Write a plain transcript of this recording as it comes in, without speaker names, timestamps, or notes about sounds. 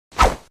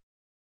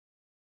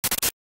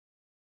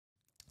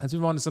let's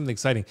move on to something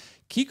exciting.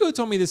 Kiko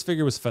told me this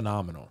figure was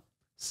phenomenal.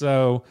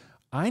 So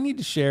I need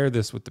to share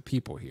this with the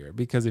people here,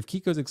 because if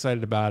Kiko's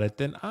excited about it,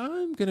 then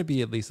I'm going to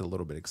be at least a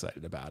little bit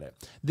excited about it.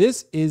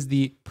 This is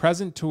the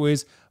Present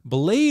Toys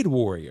Blade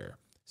Warrior.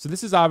 So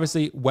this is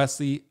obviously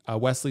Wesley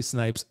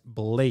Snipes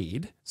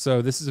Blade.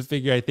 So this is a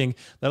figure I think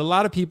that a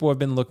lot of people have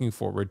been looking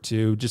forward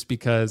to, just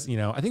because, you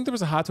know, I think there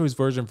was a Hot Toys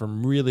version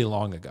from really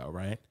long ago,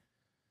 right?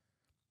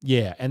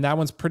 Yeah, and that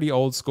one's pretty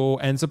old school.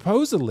 And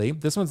supposedly,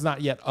 this one's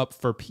not yet up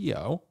for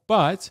PO,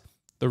 but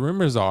the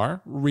rumors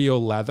are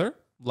real leather,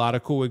 a lot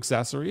of cool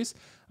accessories,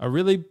 a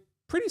really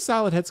pretty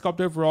solid head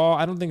sculpt overall.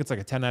 I don't think it's like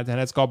a 10 out of 10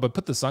 head sculpt, but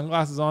put the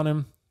sunglasses on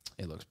him,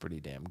 it looks pretty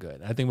damn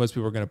good. I think most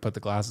people are going to put the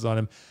glasses on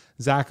him.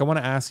 Zach, I want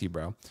to ask you,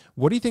 bro,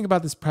 what do you think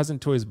about this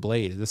Present Toys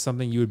Blade? Is this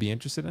something you would be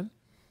interested in?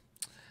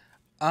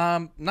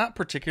 Not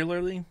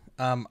particularly.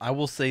 I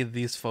will say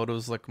these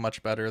photos look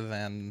much better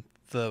than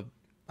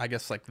I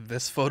guess like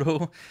this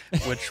photo,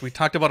 which we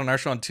talked about on our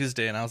show on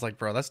Tuesday, and I was like,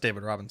 bro, that's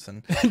David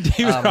Robinson.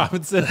 David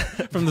Robinson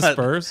from the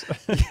Spurs?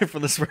 Yeah,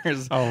 from the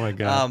Spurs. Oh my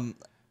God.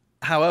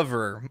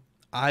 However,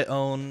 I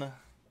own,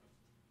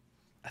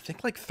 I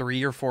think like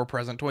 3 or 4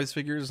 Present Toys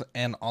figures,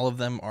 and all of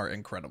them are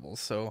incredible.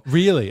 So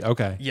really?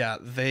 Okay. Yeah,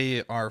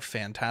 they are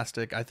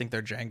fantastic. I think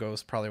their Django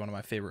is probably one of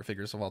my favorite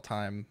figures of all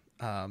time.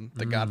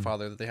 The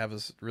Godfather that they have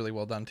is really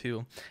well done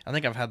too. I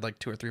think I've had like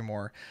 2 or 3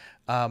 more.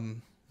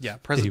 Yeah,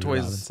 Present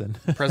Toys.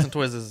 Present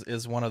Toys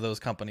is one of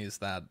those companies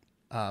that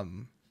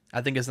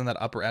I think is in that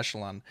upper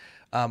echelon.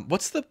 I'm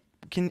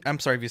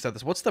sorry if you said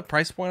this. What's the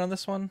price point on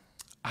this one?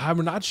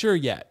 I'm not sure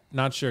yet.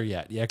 Not sure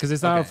yet. Yeah, because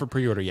it's not out for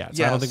pre-order yet,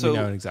 so I don't think we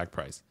know an exact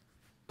price.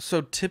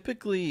 So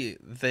typically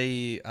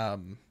they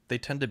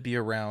tend to be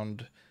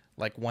around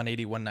like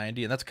 180,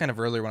 190, and that's kind of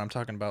earlier when I'm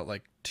talking about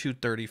like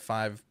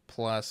 235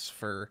 plus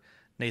for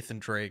Nathan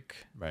Drake.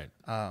 Right.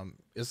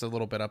 Is a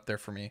little bit up there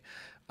for me.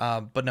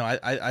 But no,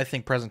 I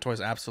think Present Toys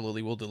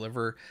absolutely will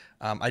deliver.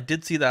 I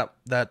did see that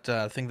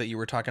thing that you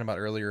were talking about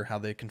earlier, how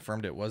they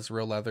confirmed it was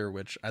real leather,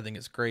 which I think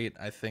is great.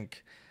 I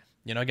think,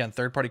 you know, again,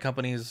 third-party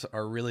companies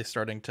are really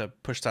starting to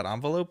push that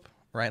envelope,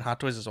 right? Hot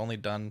Toys has only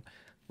done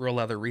real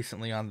leather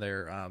recently on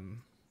their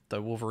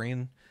the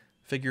Wolverine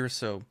figures,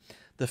 so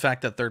the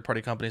fact that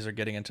third-party companies are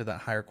getting into that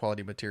higher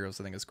quality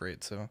materials, I think is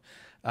great. So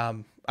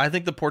I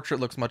think the portrait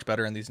looks much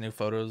better in these new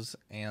photos,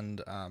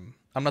 and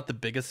I'm not the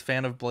biggest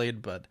fan of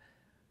Blade, but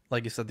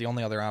like you said, the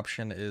only other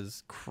option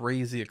is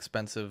crazy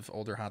expensive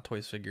older Hot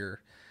Toys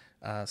figure.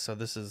 So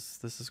this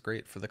is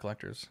great for the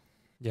collectors.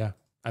 Yeah,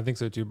 I think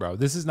so too, bro.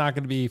 This is not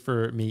going to be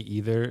for me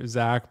either,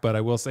 Zach, but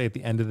I will say at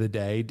the end of the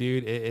day,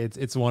 dude,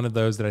 it's one of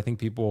those that I think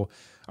people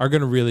are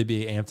going to really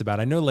be amped about.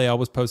 I know Lael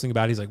was posting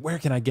about it. He's like, where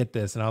can I get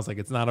this? And I was like,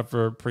 it's not up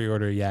for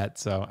pre-order yet.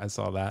 So I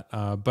saw that.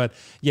 But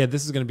yeah,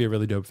 this is going to be a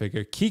really dope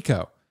figure.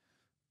 Kiko,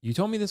 you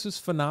told me this was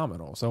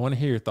phenomenal. So I want to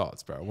hear your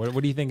thoughts, bro.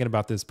 What are you thinking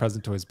about this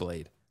Present Toys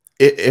Blade?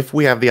 If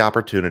we have the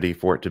opportunity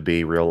for it to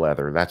be real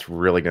leather, that's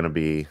really going to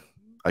be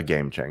a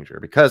game changer,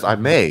 because I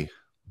may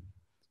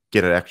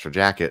get an extra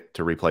jacket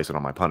to replace it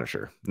on my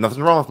Punisher.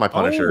 Nothing's wrong with my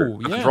Punisher.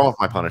 Nothing's wrong with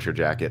my Punisher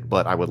jacket,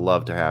 but I would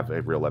love to have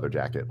a real leather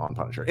jacket on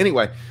Punisher.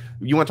 Anyway,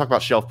 you want to talk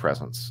about shelf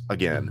presence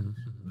again?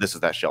 This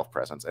is that shelf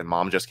presence. And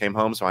Mom just came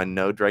home, so I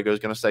know Drago's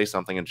going to say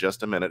something in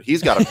just a minute.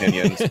 He's got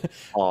opinions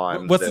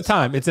on what's the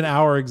time? It's an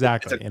hour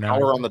exactly. It's an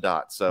hour on the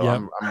dot. So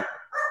I'm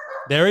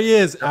there he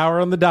is, hour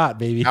on the dot,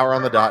 baby. Hour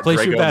on the dot. Place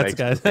Drago your bets,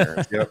 guys.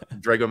 Yep.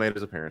 Drago made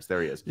his appearance.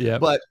 There he is. Yeah.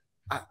 But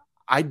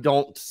I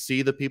don't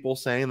see the people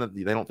saying that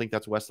they don't think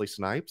that's Wesley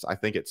Snipes. I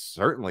think it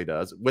certainly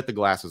does, with the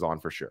glasses on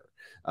for sure.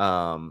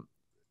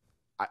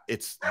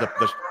 It's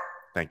the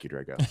thank you,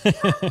 Drago.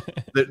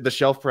 the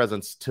shelf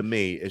presence to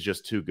me is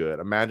just too good.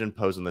 Imagine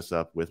posing this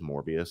up with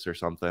Morbius or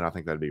something. I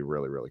think that'd be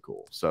really, really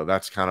cool. So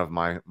that's kind of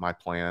my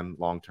plan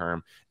long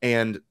term.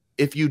 And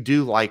if you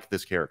do like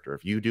this character,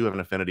 if you do have an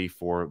affinity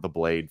for the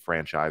Blade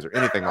franchise or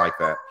anything like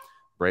that,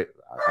 right,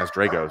 as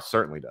Drago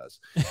certainly does.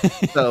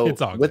 So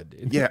it's all good,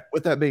 dude. Yeah,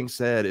 with that being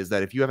said, is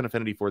that if you have an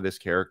affinity for this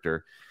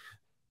character,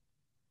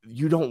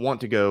 you don't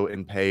want to go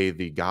and pay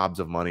the gobs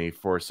of money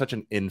for such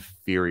an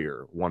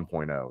inferior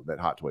 1.0 that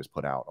Hot Toys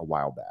put out a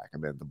while back. I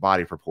mean, the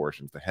body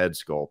proportions, the head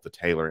sculpt, the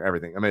tailor,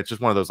 everything. I mean, it's just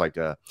one of those like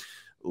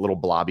little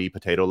blobby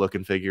potato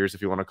looking figures,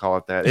 if you want to call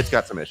it that. It's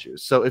got some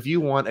issues. So if you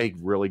want a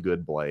really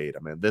good Blade, I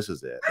mean, this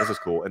is it. This is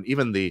cool. And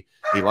even he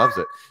loves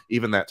it.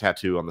 Even that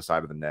tattoo on the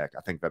side of the neck,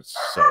 I think that's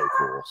so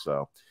cool.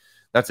 So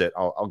that's it.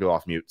 I'll go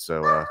off mute so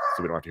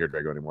we don't have to hear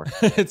Drago anymore.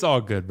 It's all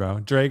good,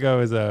 bro.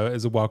 Drago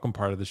is a welcome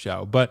part of the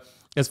show. But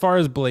as far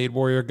as Blade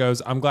Warrior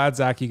goes, I'm glad,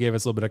 Zach, you gave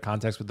us a little bit of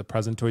context with the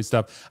Present Toys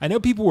stuff. I know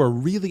people were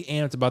really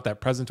amped about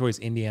that Present Toys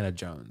Indiana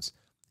Jones.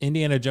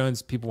 Indiana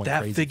Jones, people went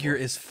crazy. That figure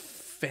is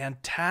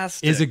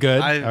fantastic. Is it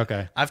good?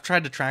 Okay. I've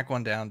tried to track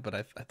one down, but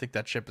I think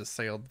that ship has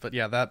sailed. But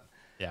yeah, that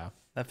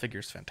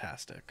figure's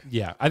fantastic.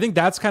 Yeah, I think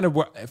that's kind of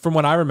what, from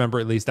what I remember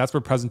at least, that's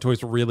where Present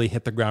Toys really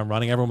hit the ground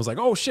running. Everyone was like,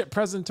 oh shit,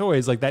 Present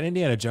Toys. Like that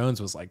Indiana Jones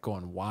was like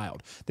going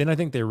wild. Then I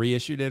think they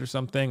reissued it or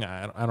something.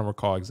 I don't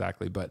recall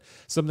exactly, but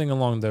something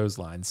along those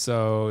lines.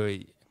 So,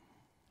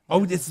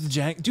 it's the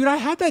Django. Dude, I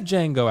had that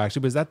Django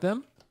actually. Was that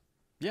them?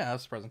 Yeah,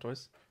 that's Present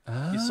Toys.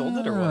 You sold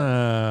it or what?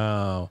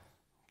 Oh.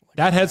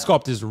 That head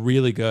sculpt is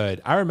really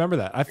good. I remember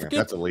that. I Yeah, forget.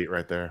 that's elite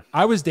right there.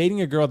 I was dating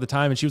a girl at the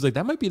time, and she was like,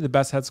 "That might be the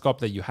best head sculpt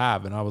that you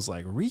have." And I was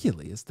like,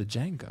 "Really? It's the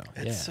Django."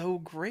 It's so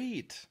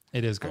great.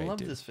 It is great. I love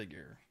dude. this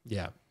figure.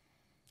 Yeah,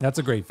 that's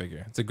a great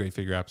figure. It's a great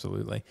figure,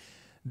 absolutely.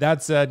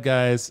 That said,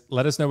 guys,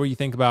 let us know what you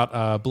think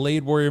about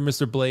Blade Warrior,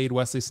 Mr. Blade,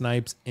 Wesley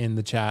Snipes in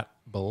the chat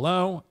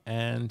below.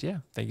 And yeah,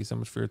 thank you so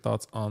much for your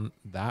thoughts on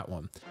that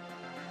one.